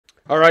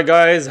Alright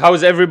guys,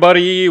 how's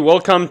everybody?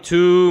 Welcome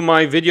to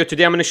my video.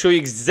 Today I'm going to show you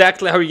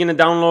exactly how you're going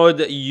to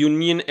download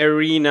Union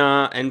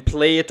Arena and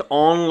play it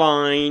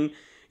online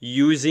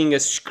using a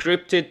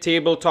scripted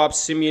tabletop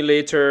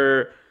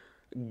simulator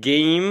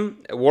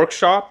game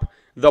workshop.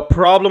 The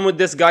problem with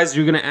this, guys,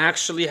 you're going to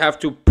actually have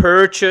to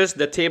purchase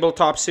the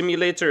tabletop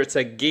simulator. It's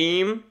a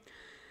game.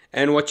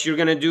 And what you're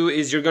going to do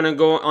is you're going to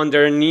go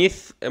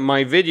underneath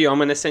my video. I'm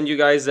going to send you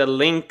guys a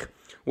link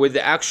with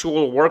the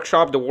actual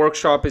workshop. The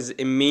workshop is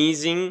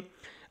amazing.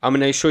 I'm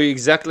going to show you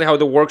exactly how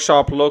the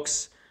workshop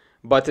looks,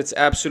 but it's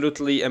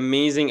absolutely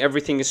amazing.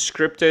 Everything is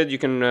scripted. You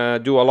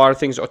can do a lot of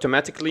things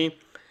automatically.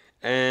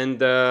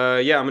 And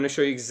yeah, I'm going to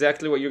show you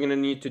exactly what you're going to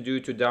need to do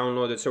to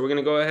download it. So we're going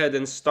to go ahead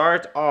and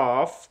start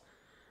off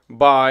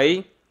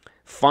by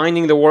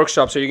finding the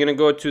workshop. So you're going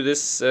to go to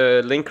this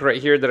link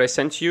right here that I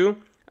sent you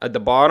at the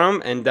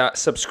bottom and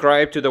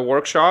subscribe to the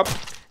workshop.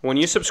 When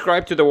you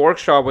subscribe to the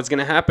workshop, what's going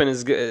to happen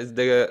is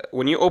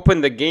when you open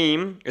the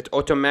game, it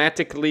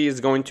automatically is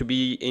going to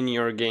be in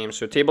your game.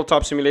 So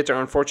Tabletop Simulator,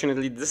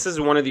 unfortunately, this is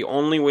one of the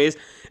only ways.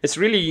 It's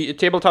really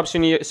Tabletop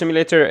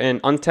Simulator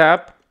and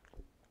Untap.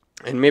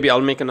 And maybe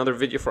I'll make another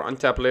video for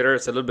Untap later.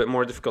 It's a little bit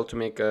more difficult to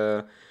make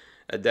a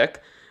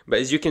deck. But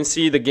as you can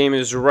see, the game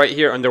is right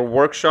here under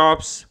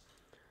Workshops.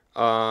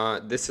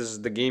 This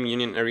is the game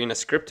Union Arena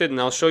scripted, and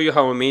I'll show you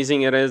how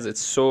amazing it is. It's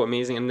so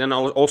amazing. And then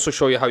I'll also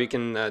show you how you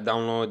can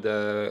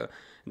download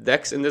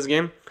decks in this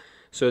game.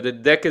 So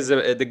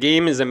the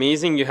game is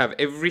amazing. You have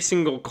every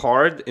single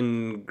card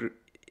in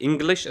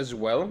English as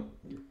well.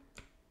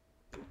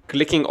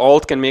 Clicking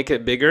Alt can make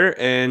it bigger,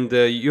 and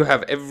you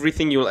have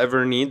everything you'll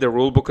ever need. The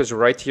rulebook is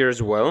right here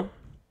as well.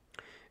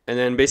 And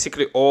then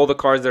basically all the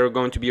cards that are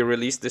going to be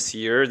released this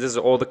year. This is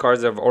all the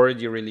cards that have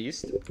already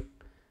released.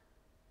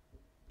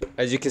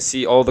 As you can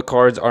see, all the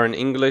cards are in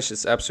English.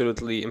 It's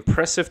absolutely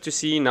impressive to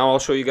see. Now I'll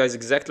show you guys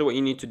exactly what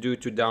you need to do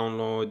to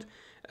download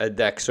a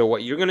deck. So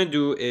what you're going to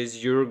do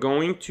is you're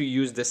going to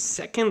use the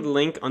second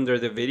link under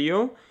the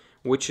video,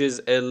 which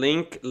is a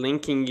link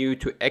linking you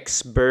to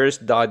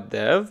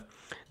𝐂𝐎𝐍𝐍𝐄𝐓.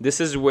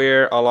 This is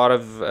where a lot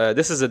of,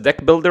 this is a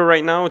deck builder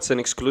right now. It's an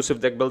exclusive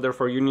deck builder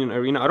for Union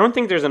Arena. I don't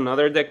think there's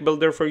another deck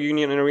builder for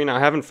Union Arena. I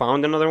haven't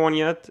found another one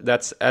yet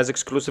that's as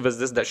exclusive as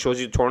this, that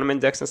shows you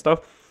tournament decks and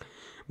stuff.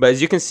 But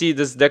as you can see,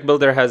 this deck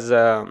builder has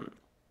the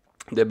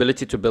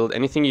ability to build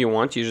anything you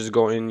want. You just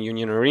go in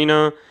Union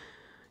Arena.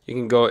 You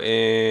can go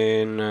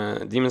in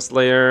Demon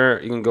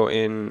Slayer. You can go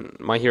in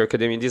My Hero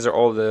Academia. These are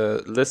all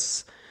the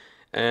lists.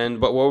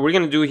 But what we're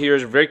going to do here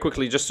is very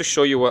quickly, just to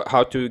show you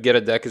how to get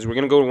a deck, is we're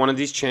going to go to one of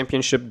these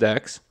championship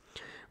decks.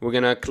 We're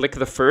going to click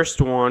the first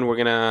one. We're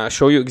going to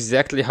show you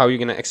exactly how you're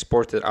going to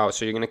export it out.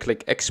 So you're going to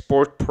click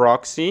Export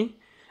Proxy,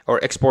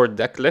 or Export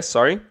Deck List,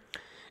 sorry.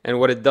 And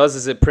what it does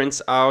is it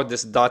prints out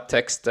this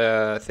 .text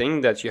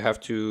thing that you have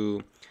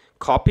to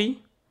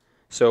copy.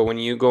 So when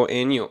you go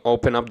in, you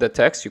open up the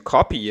text, you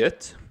copy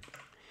it.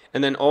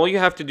 And then all you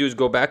have to do is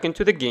go back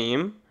into the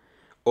game,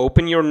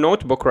 open your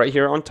notebook right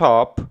here on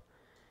top,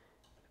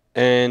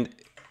 and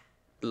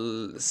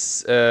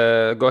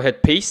go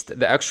ahead, paste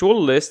the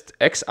actual list,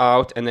 X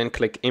out, and then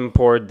click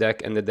Import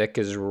Deck, and the deck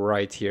is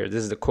right here.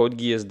 This is the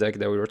𝐂𝐍𝐍𝐄𝐓 deck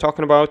that we were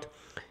talking about.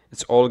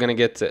 It's all going to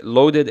get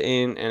loaded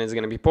in and it's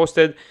going to be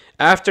posted.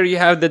 After you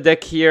have the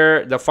deck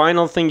here, the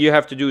final thing you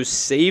have to do is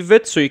save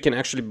it so you can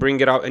actually bring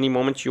it out any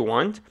moment you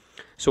want.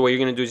 So what you're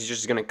going to do is you're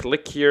just going to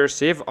click here,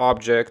 Save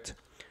Object,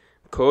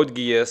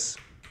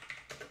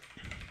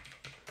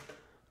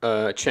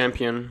 𝐂𝐍𝐍𝐄𝐓,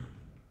 Champion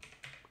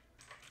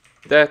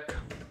Deck.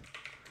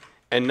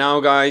 And now,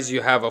 guys,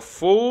 you have a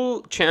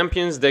full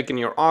Champions deck in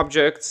your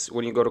objects.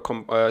 When you go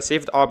to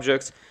Saved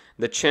Objects,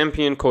 the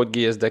Champion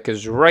𝐂𝐍𝐍𝐄𝐓 deck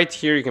is right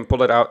here. You can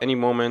pull it out any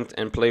moment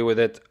and play with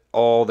it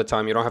all the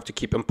time. You don't have to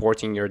keep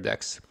importing your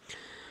decks.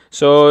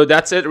 So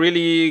that's it,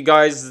 really,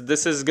 guys.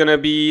 This is going to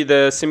be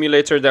the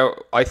simulator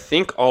that I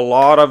think a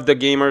lot of the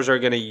gamers are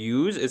going to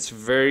use. It's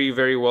very,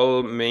 very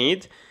well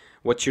made.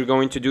 What you're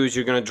going to do is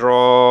you're going to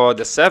draw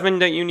the 7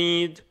 that you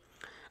need.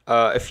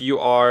 If you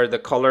are the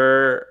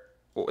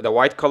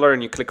white color,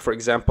 and you click, for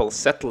example,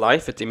 Set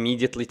Life, it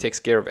immediately takes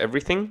care of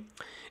everything.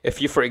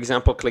 If you, for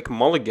example, click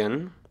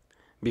Mulligan,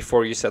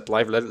 before you set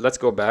live, let's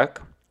go back.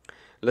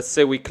 Let's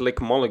say we click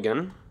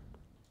Mulligan.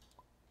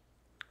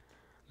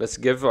 Let's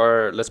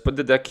put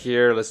the deck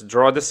here. Let's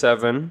draw the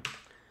 7.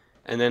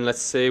 And then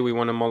let's say we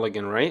want a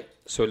Mulligan, right?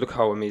 So look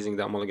how amazing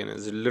that Mulligan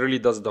is. It literally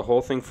does the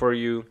whole thing for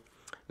you.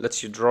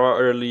 Lets you draw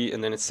early,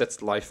 and then it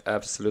sets life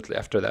absolutely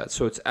after that.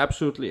 So it's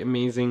absolutely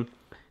amazing.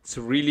 It's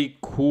a really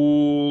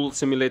cool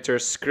simulator,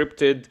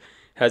 scripted.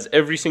 Has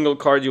every single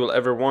card you will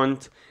ever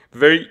want.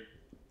 Very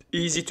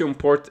easy to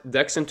import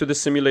decks into the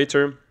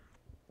simulator.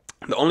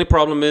 The only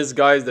problem is,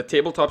 guys, the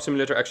tabletop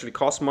simulator actually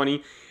costs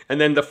money.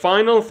 And then the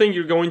final thing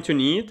you're going to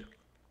need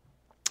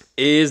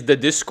is the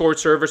Discord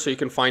server so you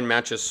can find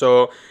matches.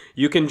 So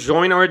you can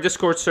join our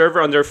Discord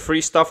server under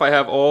free stuff. I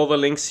have all the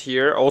links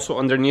here. Also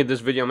underneath this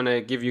video, I'm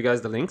going to give you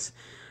guys the links.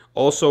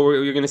 Also,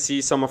 you're going to see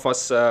some of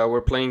us,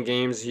 we're playing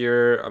games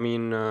here. I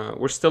mean,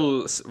 we're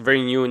still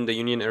very new in the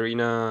Union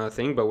Arena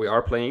thing, but we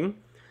are playing.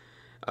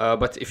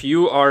 But if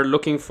you are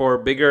looking for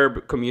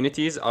bigger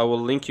communities, I will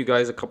link you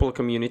guys a couple of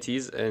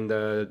communities in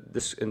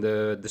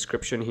the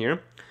description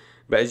here.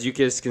 But as you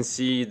guys can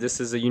see, this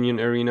is a Union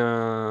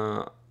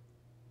Arena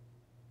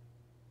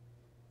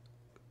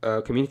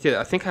community that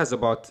I think has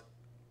about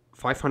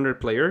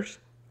 500 players.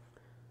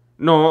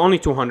 No, only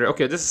 200.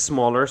 Okay, this is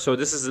smaller, so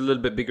this is a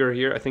little bit bigger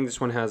here. I think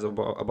this one has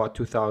about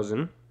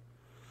 2,000.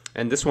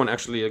 And this one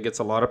actually gets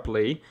a lot of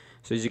play.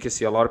 So as you can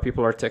see, a lot of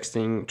people are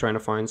texting, trying to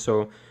find.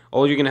 So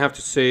all you're going to have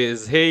to say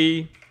is,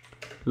 hey,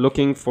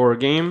 looking for a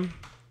game,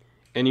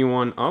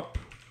 anyone up?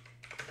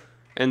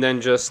 And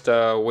then just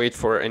wait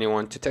for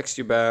anyone to text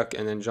you back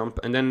and then jump.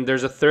 And then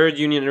there's a third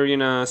Union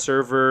Arena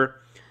server.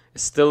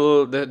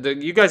 Still,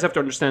 you guys have to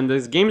understand,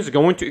 this game is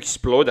going to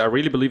explode. I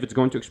really believe it's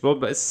going to explode,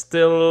 but it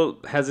still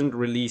hasn't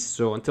released.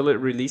 So until it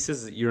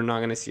releases, you're not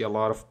going to see a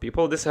lot of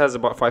people. This has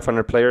about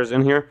 500 players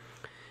in here.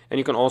 And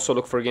you can also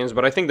look for games.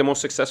 But I think the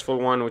most successful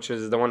one, which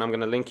is the one I'm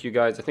going to link you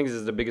guys, I think this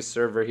is the biggest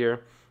server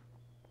here.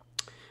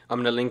 I'm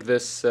going to link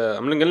this.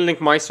 I'm going to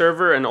link my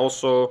server and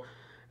also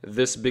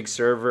this big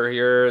server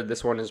here.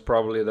 This one is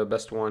probably the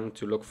best one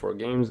to look for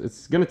games.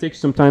 It's going to take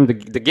some time. The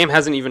game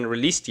hasn't even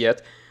released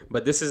yet.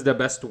 But this is the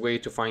best way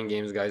to find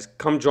games, guys.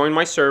 Come join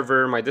my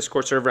server, my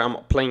Discord server. I'm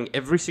playing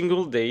every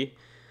single day.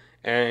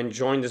 And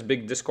join this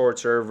big Discord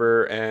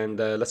server. And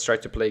let's try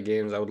to play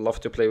games. I would love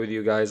to play with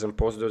you guys and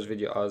post those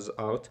videos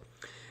out.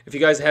 If you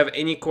guys have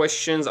any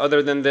questions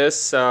other than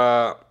this,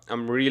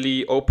 I'm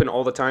really open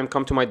all the time.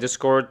 Come to my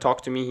Discord.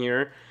 Talk to me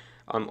here.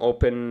 I'm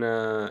open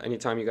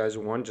anytime you guys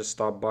want. Just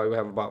stop by. We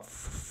have about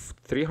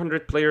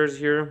 300 players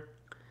here.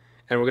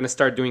 And we're going to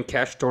start doing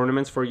cash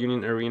tournaments for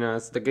Union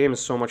Arenas. The game is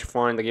so much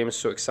fun. The game is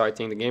so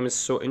exciting. The game is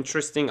so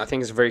interesting. I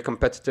think it's very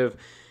competitive.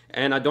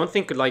 And I don't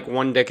think like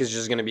one deck is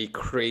just going to be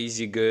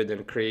crazy good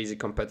and crazy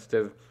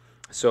competitive.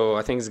 So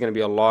I think it's going to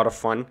be a lot of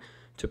fun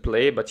to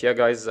play. But yeah,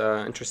 guys,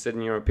 interested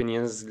in your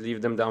opinions,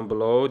 leave them down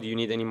below. Do you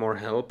need any more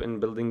help in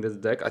building this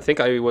deck? I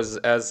think I was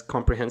as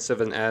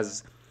comprehensive and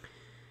as...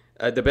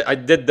 I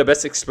did the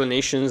best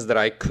explanations that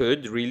I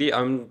could, really.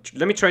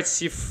 Let me try to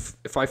see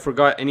if I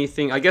forgot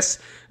anything. I guess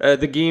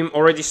the game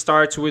already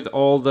starts with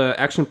all the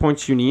action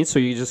points you need, so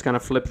you just kind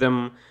of flip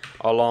them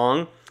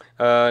along.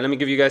 Let me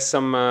give you guys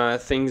some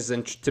things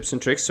and tips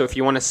and tricks. So if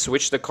you want to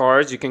switch the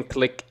cards, you can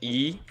click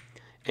E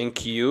and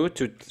Q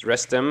to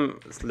rest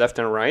them left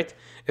and right.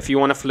 If you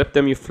want to flip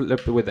them, you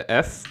flip with the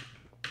F.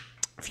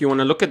 If you want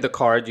to look at the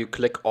card, you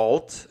click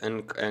Alt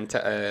and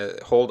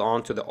hold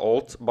on to the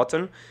Alt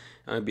button.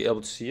 I'll be able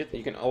to see it.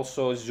 You can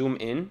also zoom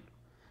in,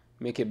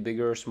 make it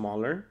bigger or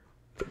smaller.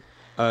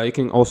 You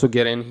can also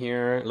get in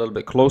here a little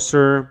bit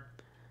closer.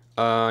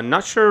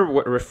 Not sure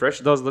what refresh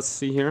does. Let's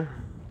see here.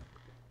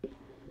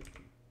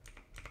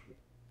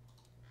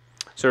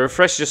 So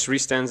refresh just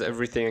restands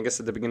everything. I guess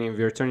at the beginning of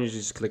your turn, you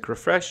just click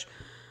refresh.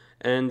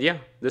 And yeah,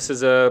 this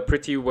is a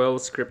pretty well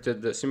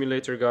scripted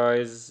simulator,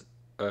 guys.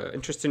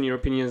 Interested in your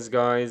opinions,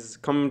 guys.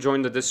 Come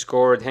join the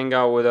Discord, hang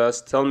out with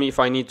us. Tell me if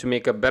I need to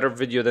make a better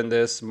video than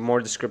this,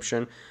 more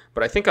description.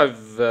 But I think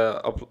I've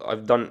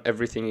done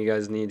everything you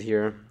guys need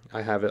here.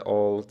 I have it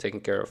all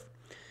taken care of.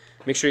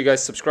 Make sure you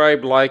guys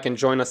subscribe, like, and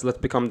join us. Let's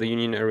become the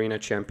Union Arena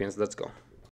champions. Let's go.